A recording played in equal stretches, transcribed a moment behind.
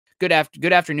Good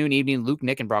afternoon, evening, Luke,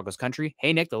 Nick, and Broncos country.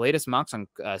 Hey, Nick, the latest mocks on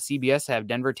CBS have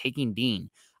Denver taking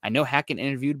Dean. I know Hackett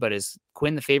interviewed, but is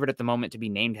Quinn the favorite at the moment to be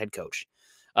named head coach?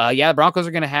 Yeah, the Broncos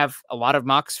are going to have a lot of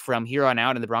mocks from here on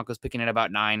out, and the Broncos picking at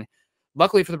about 9.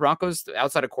 Luckily for the Broncos,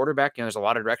 outside of quarterback, there's a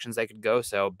lot of directions they could go.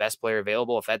 So best player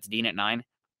available, if that's Dean at 9,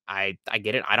 I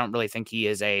get it. I don't really think he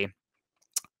is a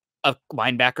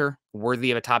linebacker worthy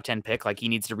of a top 10 pick. Like, he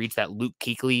needs to reach that Luke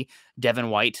Kuechly,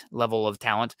 Devin White level of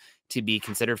talent to be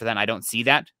considered for that. And I don't see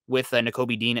that with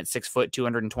Nakobe Dean at 6 foot,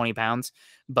 220 pounds.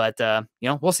 But,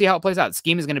 we'll see how it plays out.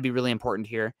 Scheme is going to be really important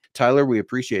here. Tyler, we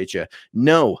appreciate you.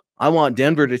 No, I want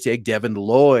Denver to take Devin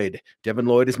Lloyd. Devin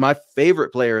Lloyd is my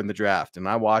favorite player in the draft, and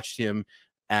I watched him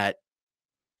at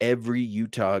every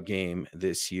Utah game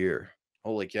this year.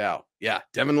 Holy cow. Yeah,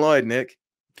 Devin Lloyd, Nick.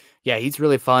 Yeah, he's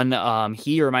really fun.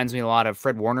 He reminds me a lot of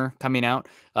Fred Warner coming out.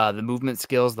 The movement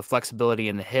skills, the flexibility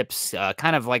in the hips,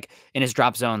 kind of like in his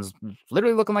drop zones,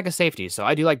 literally looking like a safety. So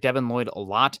I do like Devin Lloyd a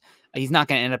lot. He's not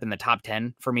going to end up in the top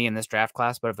 10 for me in this draft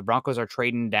class, but if the Broncos are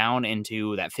trading down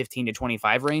into that 15 to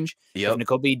 25 range, if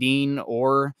Nakobe Dean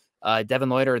or Devin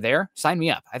Lloyd are there, sign me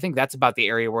up. I think that's about the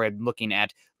area where I'm looking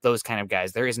at those kind of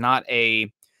guys. There is not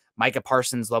a Micah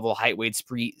Parsons level height, weight,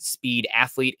 speed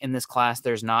athlete in this class.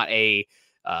 There's not a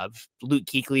Luke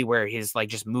Kuechly where he's like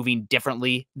just moving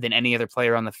differently than any other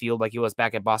player on the field, like he was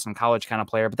back at Boston College kind of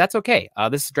player, but that's okay.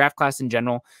 This draft class in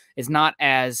general is not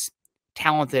as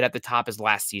talented at the top as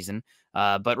last season.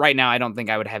 But right now, I don't think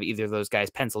I would have either of those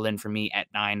guys penciled in for me at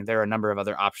 9. There are a number of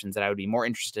other options that I would be more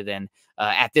interested in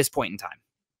at this point in time.